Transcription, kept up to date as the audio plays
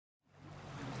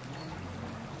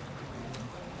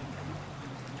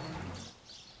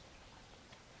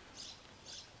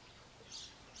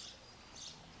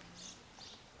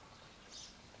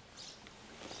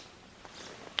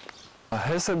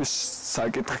ჰესების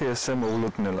საკითხი ესე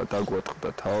მოულოდნელად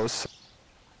დაგვეტყდა თავს.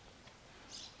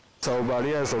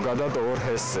 საუბარია ზოგადად ორ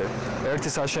ჰესზე. ერთი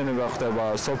საშენება ხდება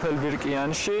სოფელ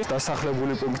ბირკიანში,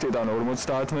 დასახლებული პუნქტიდან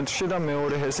 50 მეტრში და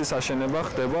მეორე ჰესის საშენება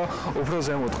ხდება უფრო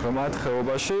ზემოთ ღრმად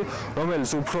ხეობაში,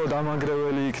 რომელიც უფრო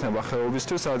დამანგრეველი იქნება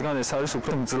ხეობისთვის, რადგან ეს არის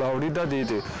უფრო მძლავრი და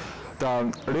დიდი. და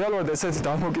რეალურად ესეთი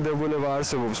დამოკიდებულება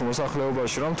არსებობს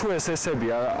მოსახლეობაში, რომ თუ ეს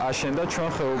ჰესები აშენდა ჩვენ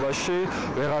ხეობაში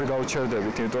ვეღარ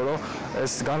გავჩერდებით, იმიტომ რომ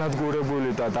ეს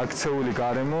განადგურებული და დაქცეული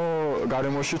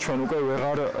გარემოში ჩვენ უკვე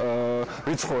ვეღარ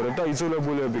ვიცხოვრებთ და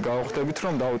იძულებულები გავხდებით,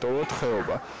 რომ დავტოვოთ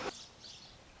ხეობა.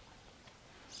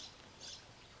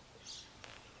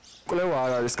 კვლევა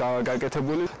არ არის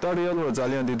გაკეთებული და რეალურად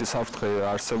ძალიან დიდი საფრთხე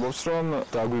არსებობს, რომ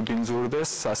დაგვიბინძურდეს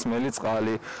სასმელი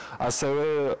წყალი. ასევე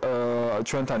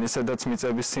ჩვენთან ისედაც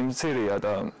მიწების სიმცირეა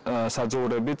და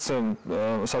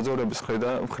საძოვრების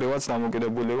მხრივაც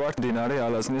დამოკიდებული ვართ მდინარე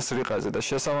ალაზნის რიყაზე და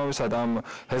შესაბამისად ამ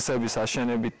ჰესების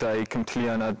აშენებით და იქ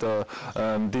მთლიანად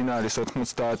მდინარის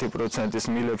 90%-ის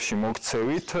მილებში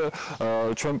მოქცევით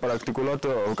ჩვენ პრაქტიკულად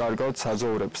ვკარგავთ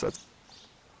საძოვრებსაც.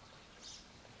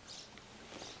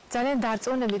 ძალიან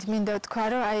დარწმუნებით მინდა ვთქვა,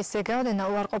 რომ აი ეს ზეგავლენა,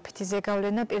 უარყოფითი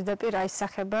ზეგავლენა პირდაპირ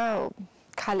აისახება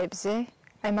ქალებზე.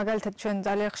 აი მაგალითად ჩვენ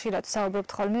ძალიან ხშირად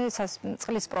საუბრობთ ხოლმე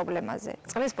წყლის პრობლემაზე.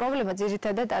 წყლის პრობლემა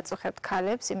ძირითადად აწუხებთ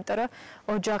ქალებს, იმიტომ რომ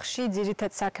ოჯახში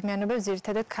ძირითად საქმიანობებს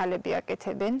ძირითადად ქალები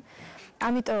აკეთებენ.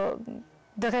 ამიტომ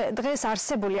დღეს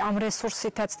არსებული ამ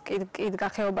რესურსითაც კიდგა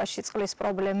ხეობაში წყლის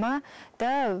პრობლემა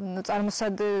და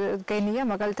წარმოსადგენია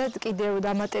მაგალითად კიდევ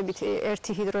დამატებით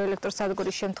ერთი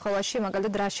ჰიდროელექტროსადგურის შემთხვევაში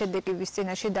მაგალითად რა შედეგების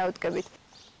წინაშე დავდგებით.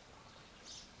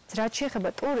 რაც შეეხება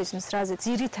ტურიზმს, რაზე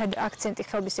ძირითადი აქცენტი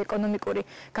ხეობის ეკონომიკური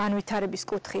განვითარების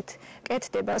კუთხით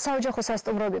კეთდება, საოჯახო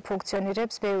სასტუმროები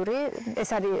ფუნქციონირებს ეს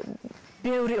არის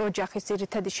ბევრი ოჯახის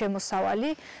ძირითადი შემოსავალი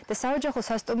და საოჯახო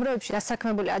სასტუმროებში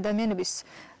დასაქმებული ადამიანების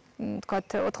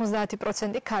თქვათ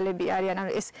 90% ქალები არიან.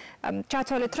 ანუ ეს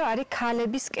ჩათვალეთ, რომ არის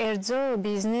ქალების კერძო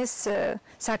ბიზნეს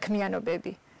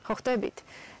საქმიანობები. ხო ხდებით?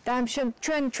 და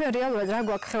ჩვენ რეალურად რა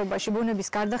გვაქვს ხეობაში, ბუნების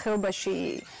გარდა ხეობაში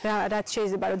რაც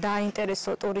შეიძლება რომ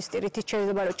დააინტერესო ტურისტი, რითიც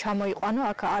შეიძლება რომ ჩამოიყვანო,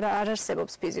 აქ არ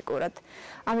არსებობს ფიზიკურად.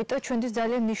 ამიტომ ჩვენთვის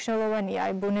ძალიან მნიშვნელოვანია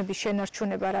აი ბუნების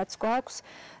შენარჩუნება რაც გვაქვს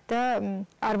და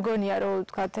არ მგონია რომ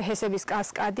თქვათ ჰესების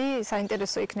კასკადი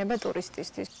საინტერესო იქნება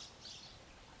ტურისტისთვის.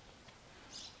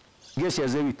 გესია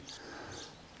ზევით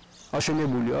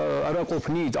აშენებული არა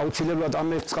ყოფნი აუცილებლად ამ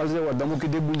წყალზე ვარ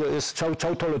დამოკიდებული და ეს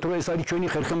ჩავთვალოთ რომ ეს არის ჩვენი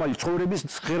ხერხემალი ცხოვრების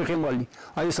ხერხემალი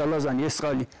აი ეს ალაზანი ეს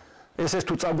წყალი ეს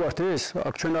თუ წაგვართ ეს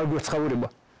აქ ჩვენ არ გვერცხაურება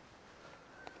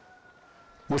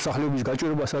მოსახლეობის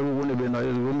გაჭირებას არ უღუნებენ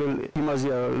რომელ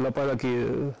იმაზეა ლაპარაკი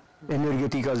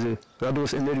ენერგეტიკაზე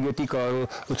რადოს ენერგეტიკა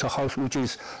როცა ხალხს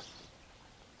უჭირს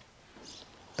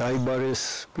დაიბარეს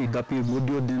პირდაპირ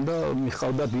მოდიოდნენ და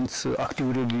მიხავდა ვინც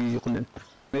აქტიურები იყვნენ.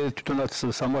 მე თვითონაც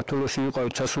სამმართველოში ვიყავ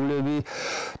ჩასულები,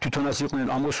 თვითონაც იყვნენ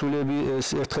ამოსულები, ეს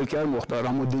ერთხელ კი არ მოხდა,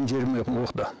 რამოდენჯერმე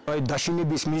მოხდა. აი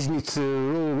დაშინების მიზნით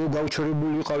რო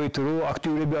გავჩერებული ვიყავით, რო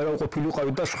აქტიურები არ ყოფილი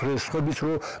ვიყავით და სხვების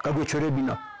რო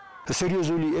გაგვეჩერებინა.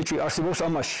 სერიოზული ეჭვი არსებობს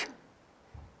ამაში.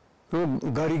 რომ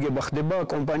გარიგება ხდება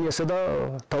კომპანიასა და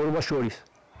მთავრობას შორის.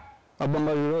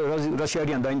 აბა რაში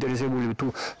არიან დაინტერესებული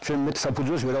თუ ჩვენ მეტ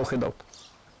საფუძველს ვერ ავხედავთ.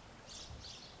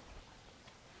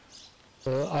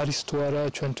 არის თუ არა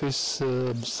ჩვენთვის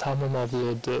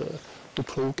სამომავლოდ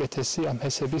უფრო უკეთესი ამ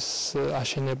ჰესების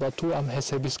აშენება თუ ამ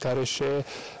ჰესების გარეშე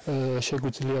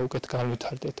შეგვიძლია უკეთ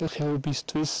განვითარდეთ.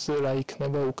 ხეობისთვის რა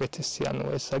იქნება უკეთესი, ანუ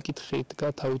ეს საკითხი იდგა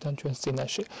თავიდან ჩვენს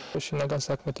წინაშე. შინაგან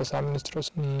საქმეთა სამინისტროს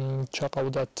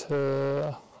ჩაყავდათ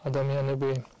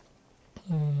ადამიანები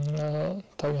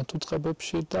თავიანთ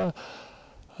უწყებებში და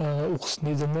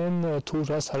უხსნიდნენ თუ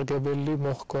რა სარგებელი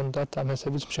მოჰქონდათ ამ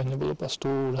ჰესების მშენებლობას, თუ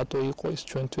რატო იყო ის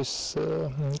ჩვენთვის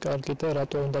კარგი და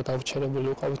რატო უნდა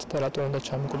გავჩერებული ვიყავით და რატო უნდა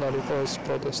ჩამოკლარიყო ეს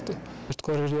პროტესტი.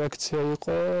 ერთგვარი რეაქცია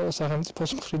იყო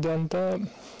სახელმწიფოს მხრიდან და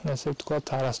ასე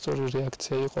ვთქვათ არასწორი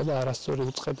რეაქცია იყო და არასწორი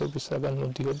უწყებებისგან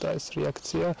მოდიოდა ეს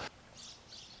რეაქცია.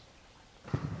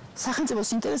 სახელმწიფოს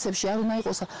ინტერესებში არ უნდა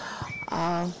იყოს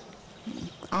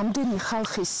ამდენი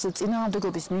ხალხის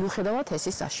წინააღმდეგობის მიუხედავად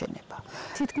ესის აშენება.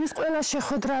 თითქმის ყველა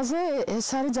შეხვედრაზე ეს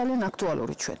არის ძალიან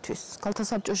აქტუალური ჩვენთვის. ქალთა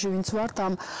საბჭოში ვინც ვართ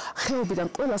ამ ხეობიდან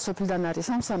ყველა სოფლიდან არის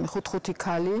 3-5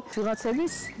 ქალი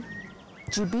ვიღაცების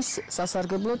ჯიბის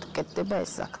სასარგებლოდ კეთდება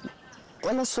ეს საქმე.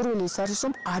 ყველა სურვილი ის არის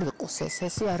რომ არ იყოს ეს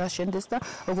ჰესი არ აშენდეს და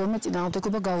როგორმე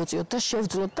წინააღმდეგობა გაუწიოთ და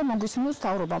შევძლოთ და მოგვისმინოს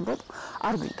თავრობამ რომ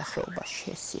არ გვინდა ხეობაში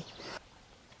ჰესი.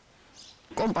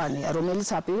 კომპანია, რომელიც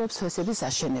აპირებს ჰესების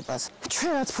აშენებას.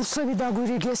 ჩვენ რაც ფურცლები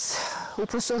დაგვირიგეს,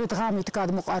 უფრო სწორედ ღამით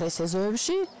გადმოყარეს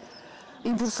ეზოებში,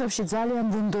 იმ ფურცლებში ძალიან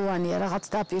ბუნდოვანია რაღაც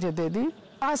დაპირებები,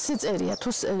 100 წერია თუ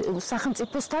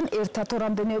სახელმწიფოსთან ერთად თუ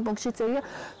რამდენიმე პუნქტში წერია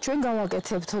ჩვენ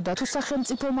გავაკეთებთო და თუ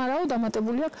სახელმწიფომ არაო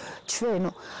დამატებული აქვს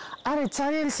ჩვენო. არა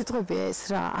ძალიან სიტყვებია ეს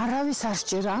რა, არავის არ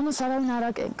სჭირა, ამას არავინ არ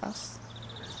აკენკავს.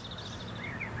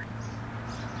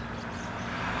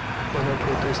 ყველა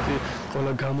პროტესტი,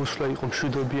 ყველა გამოსვლა იყო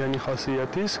მშვიდობიანი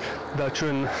ხასიათის და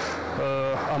ჩვენ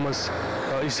ამას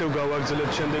ისევ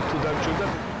გავაგრძელებთ შემდეგ თუ დაგჭირდა.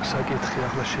 საკითხი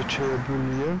ახლა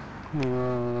შეჩერებულია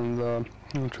და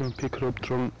ჩვენ ვფიქრობთ,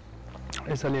 რომ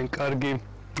ეს ძალიან კარგი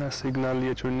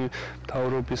სიგნალია ჩვენი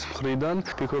მთავრობის მხრიდან.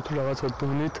 ვფიქრობთ, რომ რაღაცა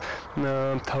დონით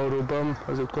მთავრობამ,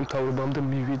 ასე ვთქვათ, მთავრობამდე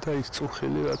მივიდა ის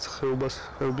წუხილი, რაც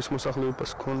ხეობის მოსახლეობას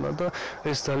ჰქონდა და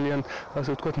ეს ძალიან, ასე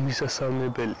ვთქვათ,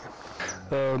 მისასალმებელია.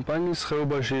 პანკისის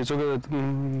ხეობაში ზოგადად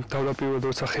თავდაპირველად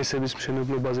როცა ჰესების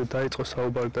მშენებლობაზე დაიწყო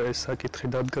საუბარი და ეს საკითხი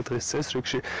დადგა დღეს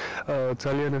წესრიგში,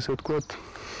 ძალიან ასე ვთქვათ,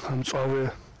 მწვავე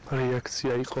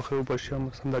რეაქცია იყო ხეობაში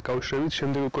ამასთან დაკავშირებით.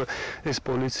 შემდეგ უკვე ეს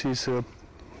პოლიციის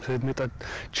მეტად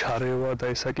ჩარევა და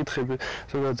ეს საკითხები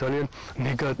ზოგადად ძალიან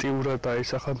ნეგატიურად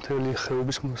აისახა მთელი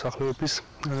ხეობის მოსახლეობის,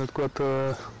 ასე ვთქვათ,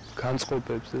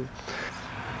 განწყობებს.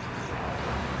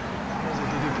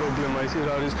 დიდი პრობლემა ის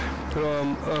არის, რომ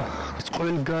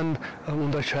ყველგან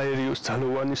უნდა ჩაერიოს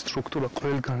ძალოვანი სტრუქტურა,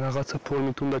 ყველგან რაღაცა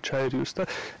ფორმით უნდა ჩაერიოს და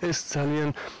ეს ძალიან,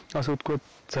 ასე ვთქვათ,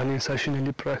 ძალიან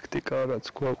საშინელი პრაქტიკაა, რაც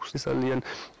გვაქვს ძალიან,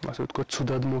 ასე ვთქვათ,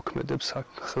 ცუდად მოქმედებს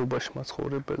ხეობაში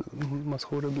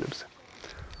მაცხოვრებლებზე.